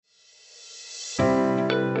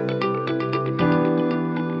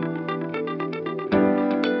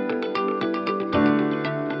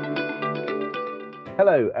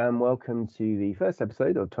Hello and welcome to the first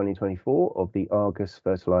episode of 2024 of the Argus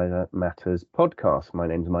Fertilizer Matters podcast. My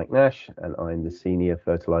name's Mike Nash and I'm the Senior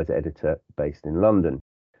Fertilizer Editor based in London.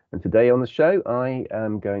 And today on the show, I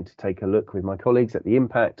am going to take a look with my colleagues at the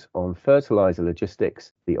impact on fertilizer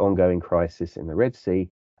logistics, the ongoing crisis in the Red Sea,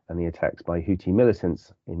 and the attacks by Houthi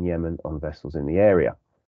militants in Yemen on vessels in the area.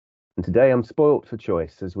 And today I'm spoilt for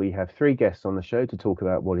choice as we have three guests on the show to talk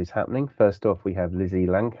about what is happening. First off, we have Lizzie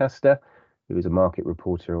Lancaster, who is a market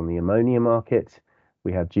reporter on the ammonia market.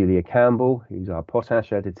 We have Julia Campbell, who's our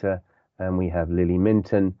potash editor, and we have Lily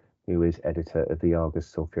Minton, who is editor of the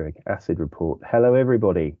Argus Sulfuric Acid Report. Hello,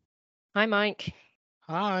 everybody. Hi, Mike.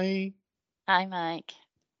 Hi. Hi, Mike.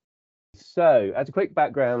 So, as a quick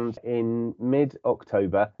background, in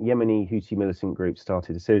mid-October, Yemeni Houthi militant groups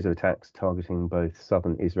started a series of attacks targeting both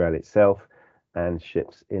southern Israel itself and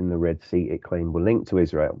ships in the Red Sea it claimed were linked to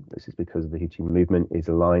Israel. This is because the Houthi movement is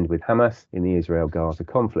aligned with Hamas in the Israel-Gaza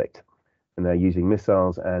conflict. And they're using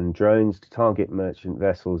missiles and drones to target merchant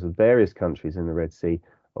vessels of various countries in the Red Sea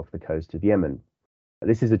off the coast of Yemen.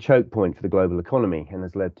 This is a choke point for the global economy and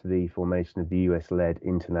has led to the formation of the US-led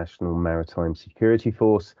International Maritime Security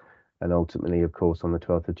Force. And ultimately, of course, on the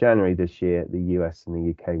 12th of January this year, the US and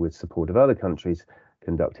the UK, with support of other countries,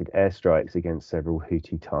 conducted airstrikes against several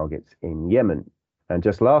Houthi targets in Yemen. And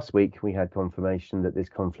just last week, we had confirmation that this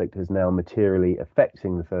conflict is now materially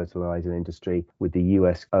affecting the fertilizer industry, with the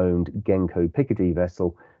US-owned Genco Picardy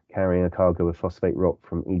vessel carrying a cargo of phosphate rock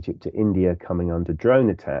from Egypt to India coming under drone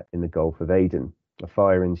attack in the Gulf of Aden. A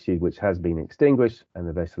fire ensued which has been extinguished and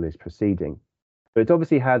the vessel is proceeding. But it's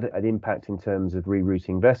obviously had an impact in terms of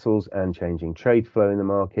rerouting vessels and changing trade flow in the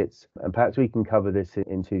markets. And perhaps we can cover this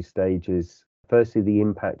in two stages. Firstly, the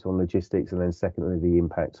impact on logistics, and then secondly, the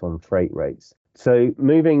impact on freight rates. So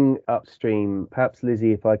moving upstream, perhaps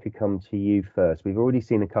Lizzie, if I could come to you first. We've already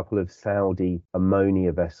seen a couple of Saudi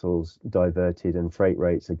ammonia vessels diverted and freight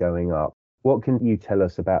rates are going up. What can you tell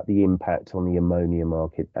us about the impact on the ammonia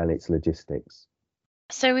market and its logistics?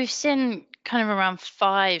 So we've seen kind of around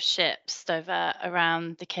 5 ships divert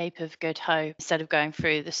around the Cape of Good Hope instead of going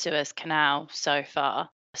through the Suez Canal so far.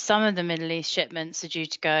 Some of the Middle East shipments are due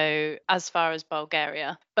to go as far as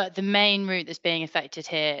Bulgaria, but the main route that's being affected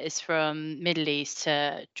here is from Middle East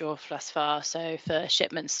to Jorf Lasfar, so for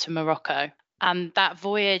shipments to Morocco. And that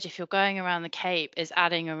voyage, if you're going around the Cape, is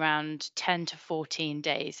adding around 10 to 14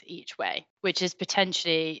 days each way, which is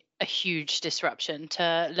potentially a huge disruption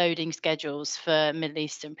to loading schedules for Middle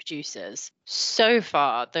Eastern producers. So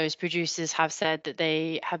far, those producers have said that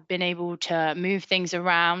they have been able to move things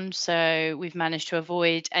around. So we've managed to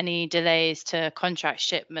avoid any delays to contract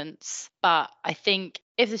shipments. But I think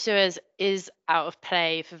if the Suez is out of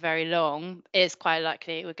play for very long, it's quite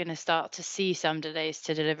likely we're going to start to see some delays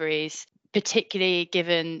to deliveries, particularly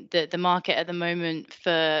given that the market at the moment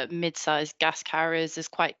for mid-sized gas carriers is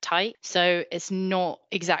quite tight. So it's not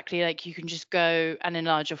exactly like you can just go and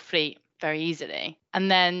enlarge your fleet very easily.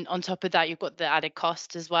 And then on top of that, you've got the added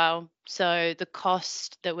cost as well. So the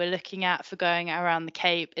cost that we're looking at for going around the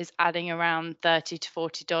Cape is adding around $30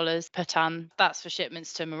 to $40 per ton. That's for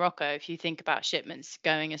shipments to Morocco. If you think about shipments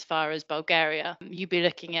going as far as Bulgaria, you'd be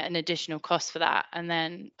looking at an additional cost for that, and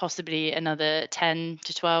then possibly another 10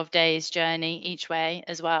 to 12 days journey each way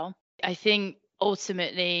as well. I think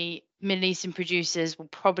ultimately Middle Eastern producers will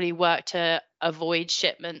probably work to avoid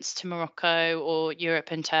shipments to Morocco or Europe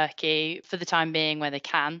and Turkey for the time being where they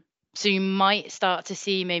can. So you might start to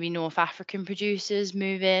see maybe North African producers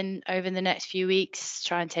move in over the next few weeks,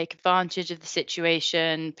 try and take advantage of the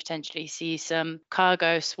situation, potentially see some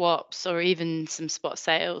cargo swaps or even some spot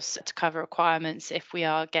sales to cover requirements if we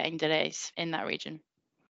are getting delays in that region.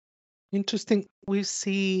 Interesting. We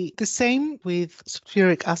see the same with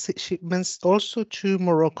sulfuric acid shipments also to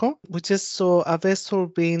Morocco. We just saw a vessel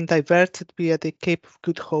being diverted via the Cape of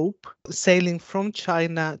Good Hope, sailing from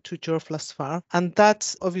China to Jorf Lasfar. And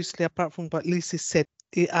that's obviously, apart from what Lizzie said,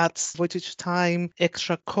 it adds voyage time,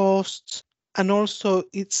 extra costs, and also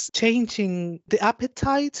it's changing the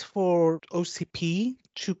appetite for OCP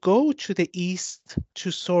to go to the east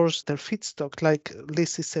to source their feedstock. Like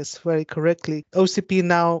Lizzie says very correctly, OCP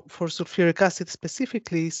now for sulfuric acid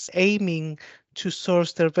specifically is aiming to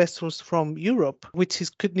source their vessels from Europe, which is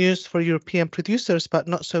good news for European producers, but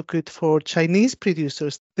not so good for Chinese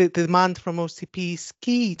producers. The demand from OCP is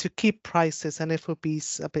key to keep prices and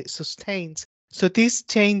FOBs a bit sustained. So these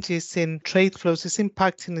changes in trade flows is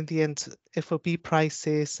impacting in the end FOB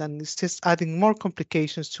prices, and it's just adding more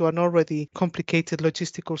complications to an already complicated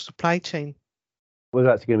logistical supply chain. Well,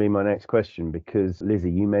 that's going to be my next question, because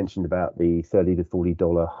Lizzie, you mentioned about the $30 to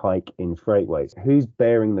 $40 hike in freight rates. Who's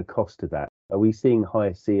bearing the cost of that? Are we seeing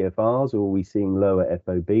higher CFRs, or are we seeing lower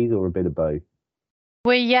FOBs, or a bit of both?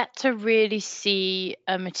 We're yet to really see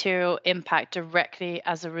a material impact directly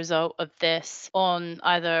as a result of this on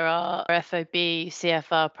either our FOB,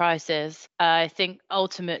 CFR prices. I think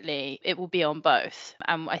ultimately it will be on both.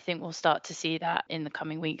 And I think we'll start to see that in the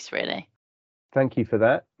coming weeks, really. Thank you for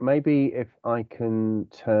that. Maybe if I can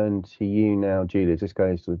turn to you now, Julia, just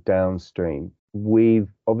going sort of downstream. We've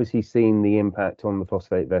obviously seen the impact on the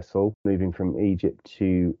phosphate vessel moving from Egypt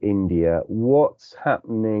to India. What's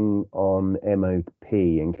happening on MOP?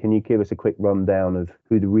 And can you give us a quick rundown of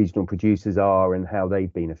who the regional producers are and how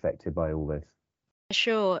they've been affected by all this?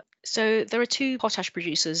 Sure. So there are two potash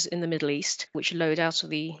producers in the Middle East which load out of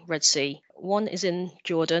the Red Sea. One is in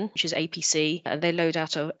Jordan, which is APC, and they load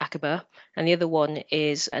out of Aqaba. And the other one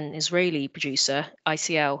is an Israeli producer,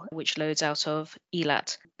 ICL, which loads out of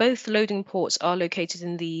Eilat. Both loading ports are located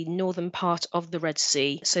in the northern part of the Red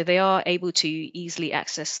Sea, so they are able to easily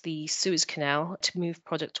access the Suez Canal to move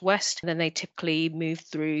product west. And then they typically move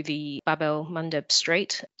through the Bab el-Mandeb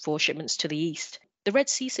Strait for shipments to the east. The Red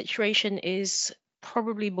Sea situation is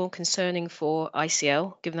probably more concerning for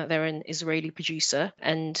ICL, given that they're an Israeli producer,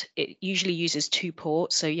 and it usually uses two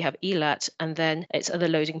ports. So you have Eilat, and then its other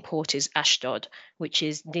loading port is Ashdod, which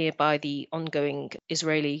is nearby the ongoing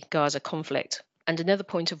Israeli-Gaza conflict. And another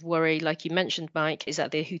point of worry, like you mentioned, Mike, is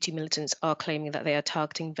that the Houthi militants are claiming that they are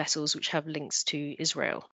targeting vessels which have links to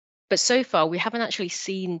Israel. But so far, we haven't actually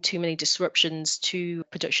seen too many disruptions to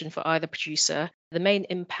production for either producer. The main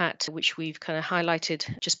impact, which we've kind of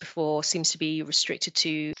highlighted just before, seems to be restricted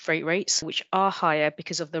to freight rates, which are higher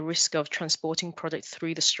because of the risk of transporting product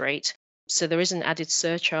through the strait. So there is an added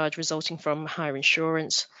surcharge resulting from higher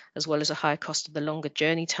insurance, as well as a higher cost of the longer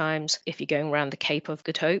journey times if you're going around the Cape of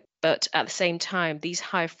Good Hope. But at the same time, these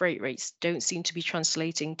higher freight rates don't seem to be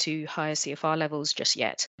translating to higher CFR levels just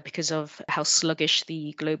yet because of how sluggish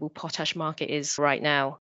the global potash market is right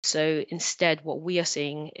now. So instead, what we are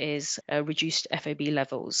seeing is reduced FOB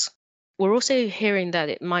levels. We're also hearing that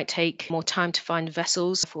it might take more time to find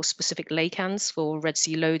vessels for specific laycans for Red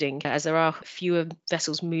Sea loading, as there are fewer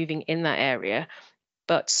vessels moving in that area.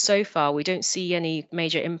 But so far, we don't see any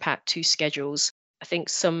major impact to schedules. I think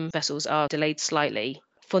some vessels are delayed slightly.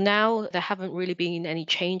 For now, there haven't really been any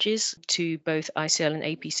changes to both ICL and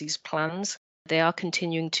APC's plans. They are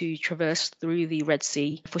continuing to traverse through the Red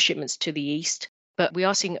Sea for shipments to the east. But we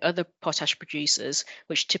are seeing other potash producers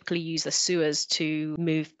which typically use the Suez to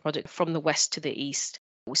move product from the west to the east.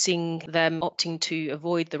 We're seeing them opting to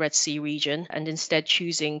avoid the Red Sea region and instead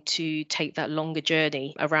choosing to take that longer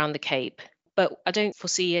journey around the Cape. But I don't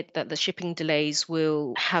foresee it that the shipping delays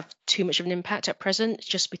will have too much of an impact at present,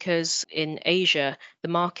 just because in Asia, the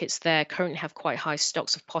markets there currently have quite high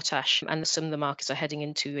stocks of potash, and some of the markets are heading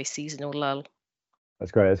into a seasonal lull.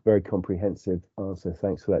 That's great. That's a very comprehensive answer.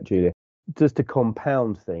 Thanks for that, Julia. Just to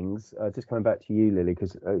compound things, just coming back to you, Lily,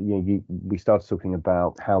 because we started talking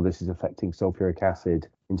about how this is affecting sulfuric acid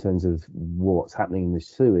in terms of what's happening in the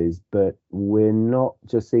Suez, but we're not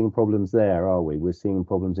just seeing problems there, are we? We're seeing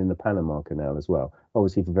problems in the Panama Canal as well,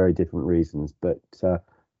 obviously for very different reasons, but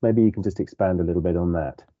maybe you can just expand a little bit on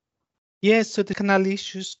that. Yes, so the canal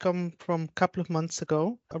issues come from a couple of months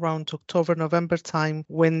ago, around October, November time,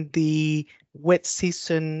 when the wet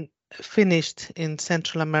season finished in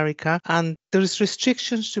Central America, and there is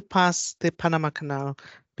restrictions to pass the Panama Canal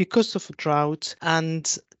because of drought,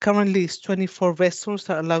 and currently it's 24 vessels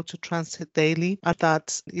that are allowed to transit daily, and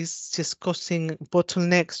that is just causing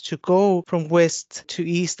bottlenecks to go from west to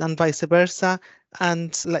east and vice versa.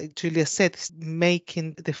 And like Julia said, it's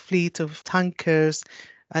making the fleet of tankers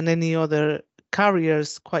and any other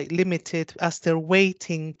carriers quite limited as they're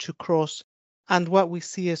waiting to cross. And what we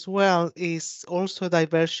see as well is also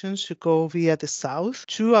diversions to go via the south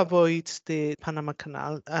to avoid the Panama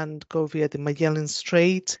Canal and go via the Magellan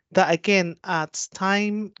Strait. That again adds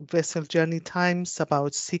time, vessel journey times,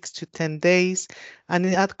 about 6 to 10 days. And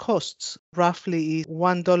it adds costs, roughly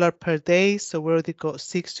 $1 per day. So we already got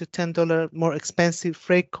 $6 to $10 more expensive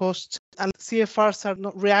freight costs. And CFRs are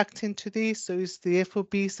not reacting to this, so it's the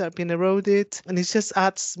FOBs that have been eroded, and it just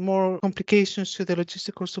adds more complications to the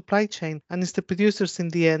logistical supply chain. And it's the producers in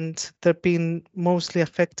the end that are being mostly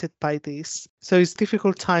affected by this. So it's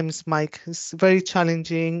difficult times, Mike. It's very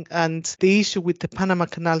challenging. And the issue with the Panama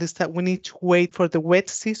Canal is that we need to wait for the wet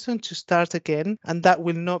season to start again, and that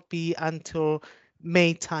will not be until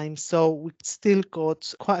May time. So we've still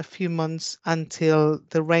got quite a few months until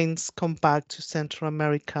the rains come back to Central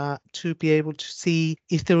America to be able to see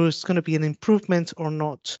if there was going to be an improvement or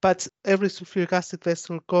not. But every sulfuric acid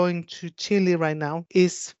vessel going to Chile right now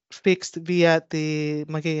is fixed via the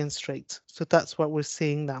Magellan Strait. So that's what we're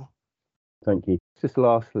seeing now. Thank you. Just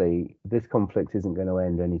lastly, this conflict isn't going to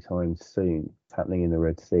end anytime soon. It's happening in the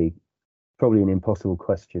Red Sea. Probably an impossible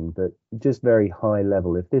question, but just very high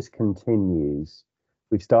level. If this continues,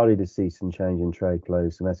 we've started to see some change in trade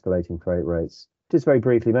flows, some escalating freight rates. Just very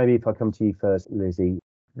briefly, maybe if I come to you first, Lizzie,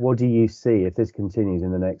 what do you see if this continues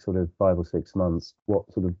in the next sort of 5 or 6 months?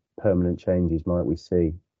 What sort of permanent changes might we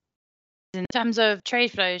see? In terms of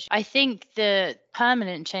trade flows, I think the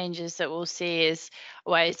permanent changes that we'll see is,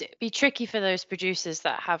 well, it'd be tricky for those producers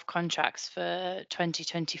that have contracts for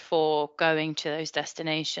 2024 going to those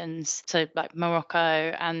destinations, so like Morocco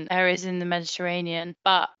and areas in the Mediterranean.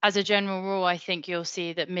 But as a general rule, I think you'll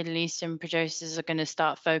see that Middle Eastern producers are going to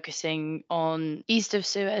start focusing on east of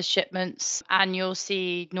Suez shipments, and you'll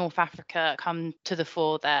see North Africa come to the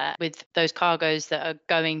fore there with those cargoes that are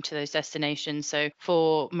going to those destinations. So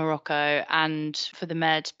for Morocco and for the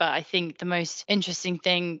Med. But I think the most interesting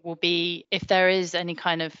thing will be if there is any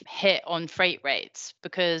kind of hit on freight rates,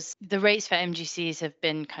 because the rates for MGCs have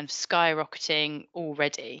been kind of skyrocketing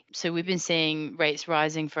already. So we've been seeing rates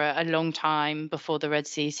rising for a long time before the Red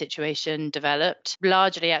Sea situation developed,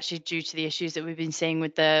 largely actually due to the issues that we've been seeing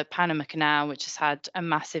with the Panama Canal, which has had a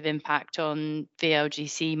massive impact on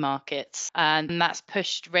VLGC markets. And that's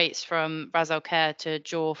pushed rates from Ras Al Khair to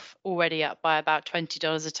Jorf already up by about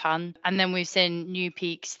 $20 a ton. And then we've seen new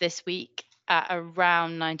peaks this week at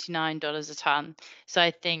around $99 a ton. So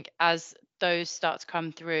I think as those start to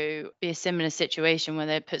come through, be a similar situation where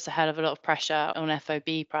it puts a hell of a lot of pressure on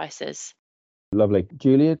FOB prices. Lovely.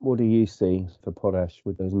 Julia, what do you see for potash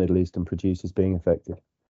with those Middle Eastern producers being affected?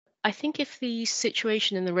 I think if the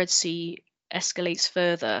situation in the Red Sea escalates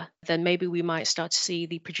further, then maybe we might start to see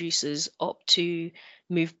the producers opt to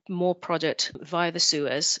move more product via the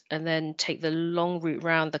Suez and then take the long route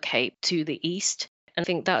round the Cape to the east. And I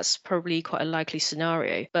think that's probably quite a likely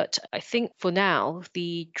scenario. But I think for now,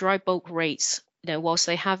 the dry bulk rates, whilst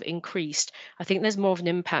they have increased, I think there's more of an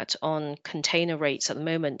impact on container rates at the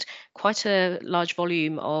moment. Quite a large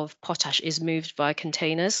volume of potash is moved via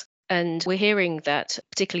containers. And we're hearing that,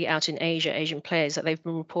 particularly out in Asia, Asian players, that they've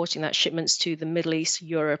been reporting that shipments to the Middle East,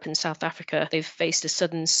 Europe and South Africa, they've faced a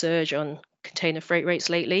sudden surge on container freight rates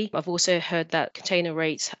lately. I've also heard that container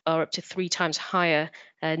rates are up to 3 times higher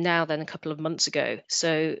now than a couple of months ago.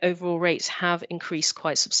 So overall rates have increased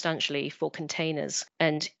quite substantially for containers.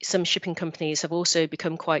 And some shipping companies have also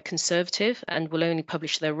become quite conservative and will only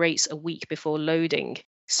publish their rates a week before loading.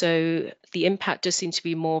 So the impact does seem to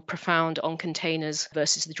be more profound on containers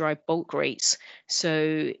versus the dry bulk rates.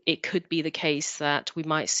 So it could be the case that we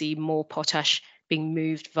might see more potash being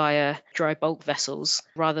moved via dry bulk vessels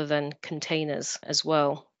rather than containers as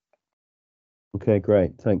well. Okay,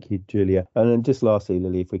 great. Thank you, Julia. And then just lastly,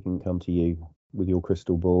 Lily, if we can come to you with your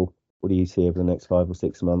crystal ball, what do you see over the next 5 or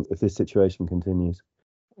 6 months if this situation continues?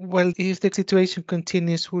 Well, if the situation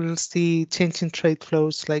continues, we'll see change in trade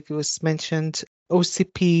flows, like it was mentioned.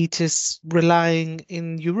 OCP just relying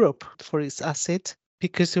in Europe for its asset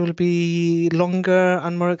because it will be longer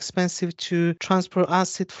and more expensive to transport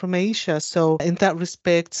acid from Asia. So in that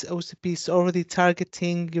respect, OCP is already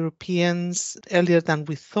targeting Europeans earlier than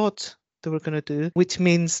we thought they were going to do, which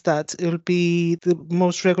means that it will be the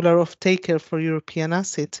most regular off-taker for European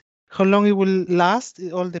acid. How long it will last,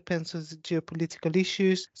 it all depends on the geopolitical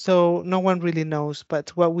issues. So no one really knows.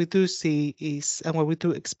 But what we do see is, and what we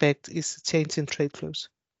do expect, is a change in trade flows.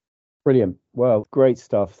 Brilliant. Well, great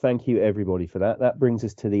stuff. Thank you, everybody, for that. That brings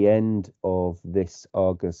us to the end of this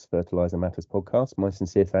Argus Fertilizer Matters podcast. My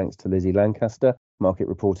sincere thanks to Lizzie Lancaster, market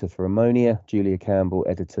reporter for ammonia, Julia Campbell,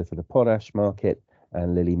 editor for the potash market,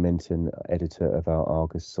 and Lily Minton, editor of our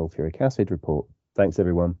Argus sulfuric acid report. Thanks,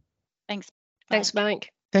 everyone. Thanks. Thanks, Mike.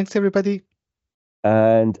 Thanks, everybody.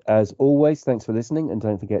 And as always, thanks for listening. And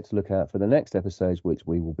don't forget to look out for the next episodes, which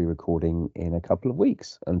we will be recording in a couple of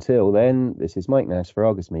weeks. Until then, this is Mike Nash for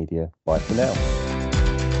Argus Media. Bye for now.